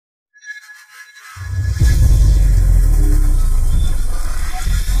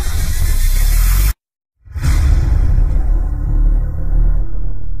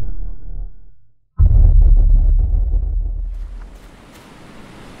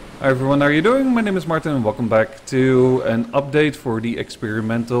Hi everyone, how are you doing? My name is Martin and welcome back to an update for the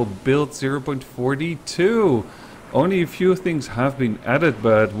experimental build 0.42. Only a few things have been added,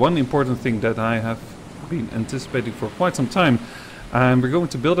 but one important thing that I have been anticipating for quite some time, and we're going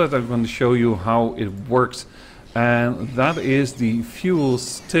to build it. I'm going to show you how it works, and that is the fuel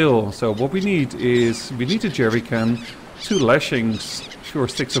still. So what we need is, we need a jerry can, 2 lashings, 4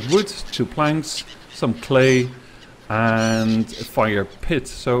 sticks of wood, 2 planks, some clay, and a fire pit.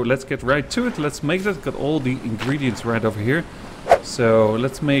 So let's get right to it. Let's make that. Got all the ingredients right over here. So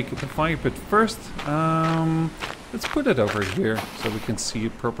let's make the fire pit first. Let's put it over here so we can see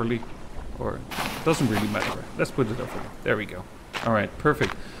it properly. Or it doesn't really matter. Let's put it over there. There we go. All right,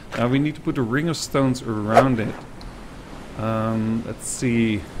 perfect. Now we need to put a ring of stones around it. Let's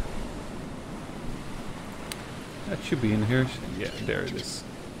see. That should be in here. Yeah, there it is.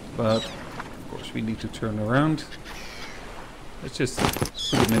 But of course we need to turn around. Let's just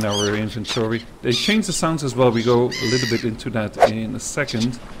put them in our inventory. They change the sounds as well. We go a little bit into that in a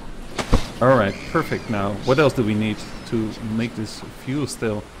second. Alright, perfect. Now, what else do we need to make this fuel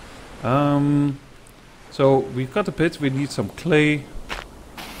still? So, we've got the pit. We need some clay.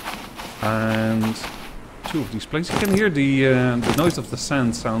 And 2 of these planks. You can hear the noise of the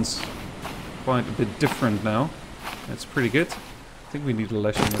sand sounds quite a bit different now. That's pretty good. I think we need a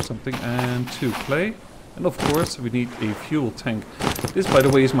lashing or something. And 2 clay. And of course we need a fuel tank. This, by the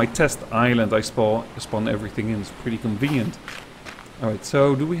way, is my test island. I spawn everything in. It's pretty convenient. Alright,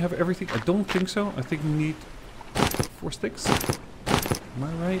 so do we have everything? I don't think so. I think we need 4 sticks. Am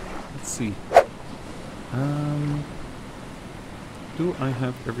I right? Let's see. Do I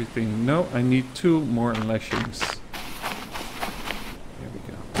have everything? No, I need 2 more lashings. There we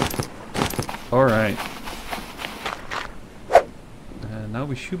go. Alright. And now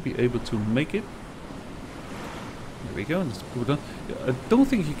we should be able to make it. There we go, let's put it on. I don't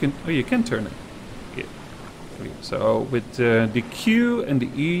think you can, oh, you can turn it. Yeah. So with the Q and the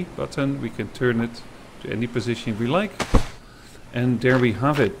E button we can turn it to any position we like. And there we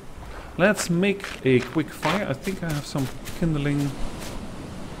have it. Let's make a quick fire. I think I have some kindling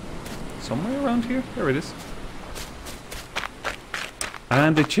somewhere around here. There it is.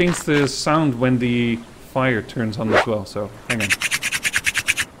 And they change the sound when the fire turns on as well, so hang on.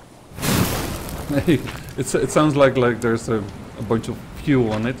 It sounds like there's a bunch of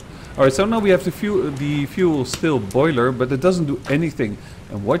fuel on it. Alright, so now we have the fuel still boiler, but it doesn't do anything.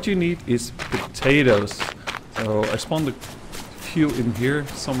 And what you need is potatoes. So I spawned the fuel in here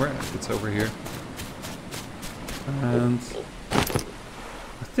somewhere. It's over here. And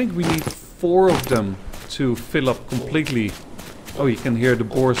I think we need 4 of them to fill up completely. Oh, you can hear the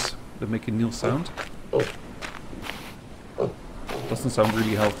boars that make a nil sound. Doesn't sound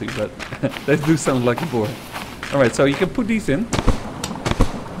really healthy, but they do sound like a boar. Alright, so you can put these in.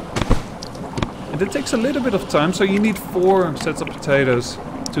 And it takes a little bit of time, so you need 4 sets of potatoes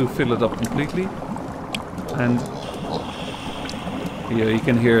to fill it up completely. And yeah, you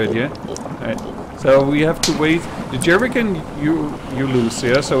can hear it, yeah? Alright, so we have to wait. The jerrycan you lose,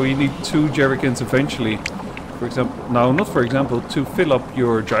 yeah? So you need 2 jerrycans eventually. For example, no, not for example, to fill up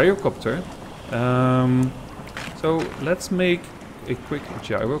your gyrocopter. So let's make a quick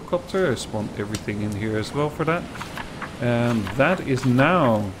gyrocopter. I spawned everything in here as well for that. That is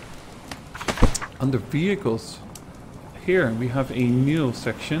now under vehicles. Here we have a new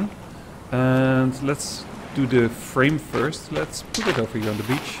section, and let's do the frame first. Let's put it over here on the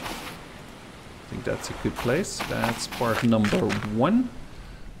beach. I think that's a good place. That's part number 1.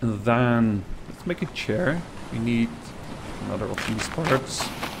 And then let's make a chair. We need another of these parts,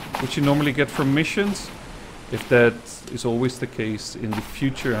 which you normally get from missions. If that is always the case in the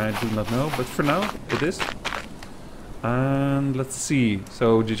future, I do not know, but for now it is. And let's see.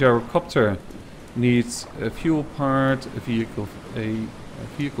 So the gyrocopter needs a fuel part, a vehicle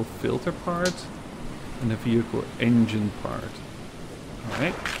filter part, and a vehicle engine part.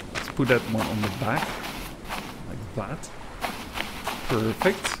 Alright, let's put that one on the back, like that.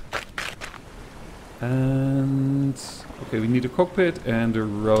 Perfect. And okay, we need a cockpit and the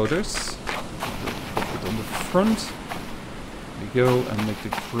rotors. On the front. There we go, and make the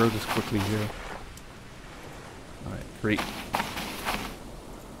rotors quickly here. Alright, great.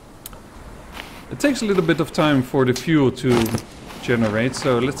 It takes a little bit of time for the fuel to generate,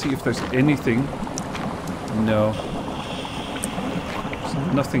 so let's see if there's anything. No.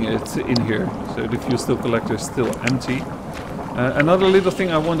 There's nothing it's in here, so the fuel still collector is still empty. Another little thing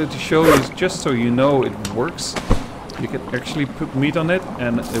I wanted to show you is, just so you know it works, you can actually put meat on it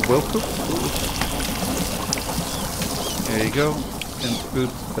and it will cook. There you go. And put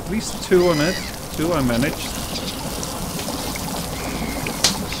at least 2 on it. 2 I managed.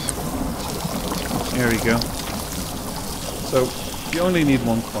 There we go. So you only need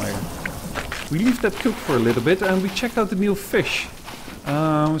one fire. We leave that cook for a little bit and we check out the new fish.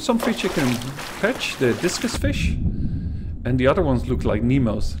 Some fish you can catch, the discus fish. And the other ones look like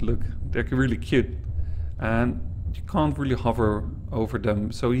Nemos. Look, they're really cute. And you can't really hover over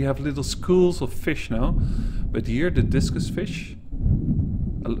them. So you have little schools of fish now. But here the discus fish,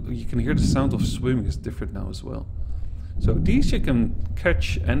 you can hear the sound of swimming is different now as well. So these you can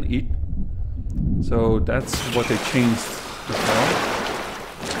catch and eat. So that's what they changed as well.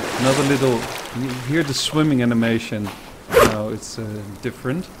 Another little, you hear the swimming animation. Now it's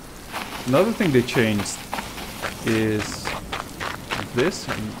different. Another thing they changed is this.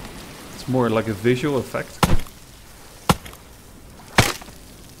 And it's more like a visual effect.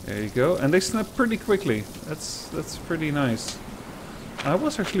 There you go. And they snap pretty quickly. That's pretty nice. I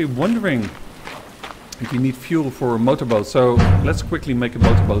was actually wondering if you need fuel for a motorboat. So let's quickly make a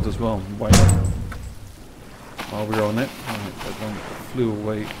motorboat as well. Why not? While we're on it. Alright, that one flew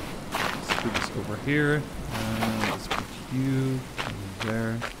away. Let's put this over here. Let's put you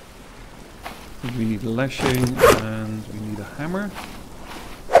there. I think we need lashing and we need a hammer.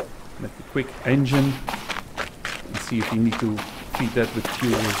 Make a quick engine. And see if we need to feed that with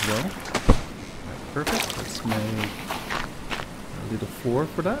fuel as well. Right, perfect. Let's make a little 4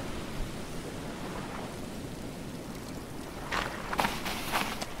 for that.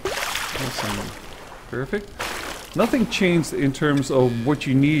 Awesome. Perfect. Nothing changed in terms of what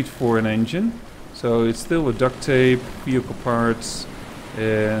you need for an engine. So it's still with duct tape, vehicle parts,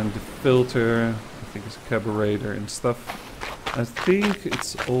 and the filter. I think it's a carburetor and stuff. I think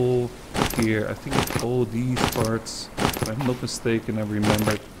it's all here. I think it's all these parts. If I'm not mistaken, I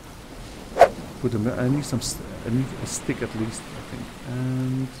remembered. Put them. I need I need a stick at least. I think.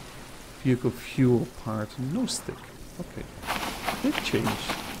 And vehicle fuel part. No stick. Okay. It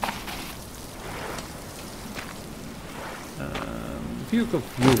changed. Vehicle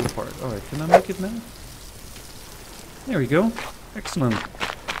fuel part. Alright, can I make it now? There we go. Excellent.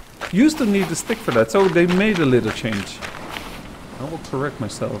 Used to need a stick for that, so they made a little change. I will correct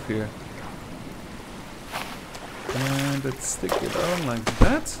myself here. And let's stick it on like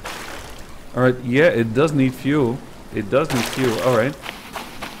that. Alright, yeah, it does need fuel. It does need fuel, alright.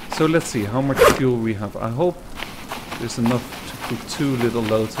 So let's see how much fuel we have. I hope there's enough to put 2 little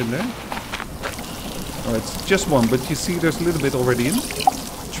loads in there. Oh, it's just one, but you see there's a little bit already in.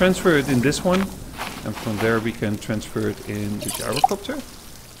 Transfer it in this one, and from there we can transfer it in the gyrocopter.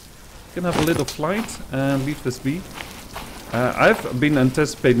 You can have a little flight and leave this be. I've been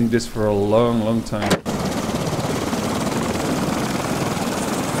anticipating this for a long time.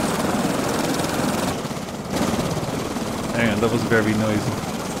 Hang on, that was very noisy.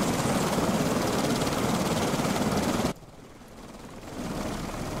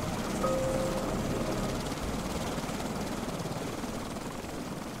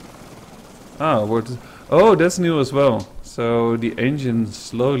 Oh, that's new as well. So the engine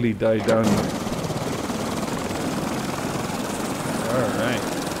slowly died down. Alright.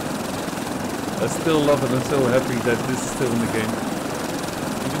 I still love it. I'm so happy that this is still in the game.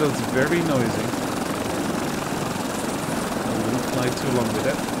 Even though it's very noisy. I won't fly too long with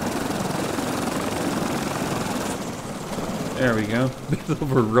that. There we go. Bit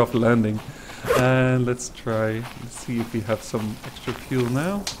of a rough landing. And let's try. Let's see if we have some extra fuel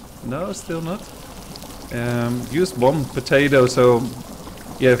now. No, still not. Used 1 potato, so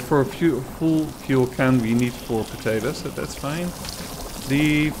yeah, for a full fuel can we need 4 potatoes, so that's fine.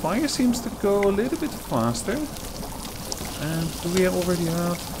 The fire seems to go a little bit faster. And do we already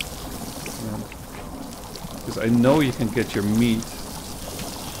have? Because I know you can get your meat.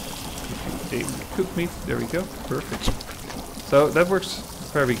 Cooked meat, there we go, perfect. So that works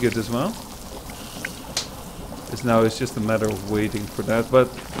very good as well. Now it's just a matter of waiting for that, but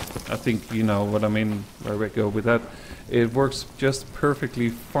I think you know what I mean where I go with that. It works just perfectly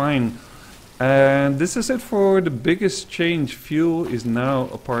fine. And this is it for the biggest change. Fuel is now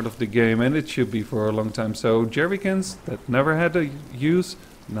a part of the game, and it should be for a long time. So jerrycans that never had a use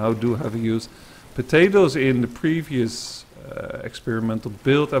now do have a use. Potatoes in the previous experimental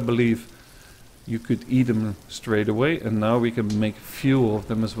build, I believe you could eat them straight away, and now we can make fuel of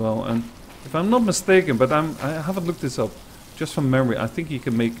them as well. And if I'm not mistaken, but I haven't looked this up, just from memory, I think you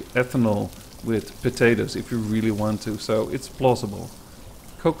can make ethanol with potatoes if you really want to, so it's plausible.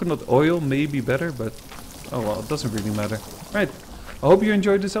 Coconut oil may be better, but oh well, it doesn't really matter. Right, I hope you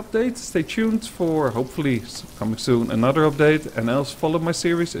enjoyed this update. Stay tuned for hopefully coming soon another update, and else follow my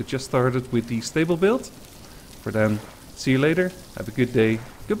series. I just started with the stable build. For then, see you later, have a good day,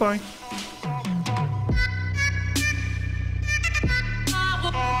 goodbye.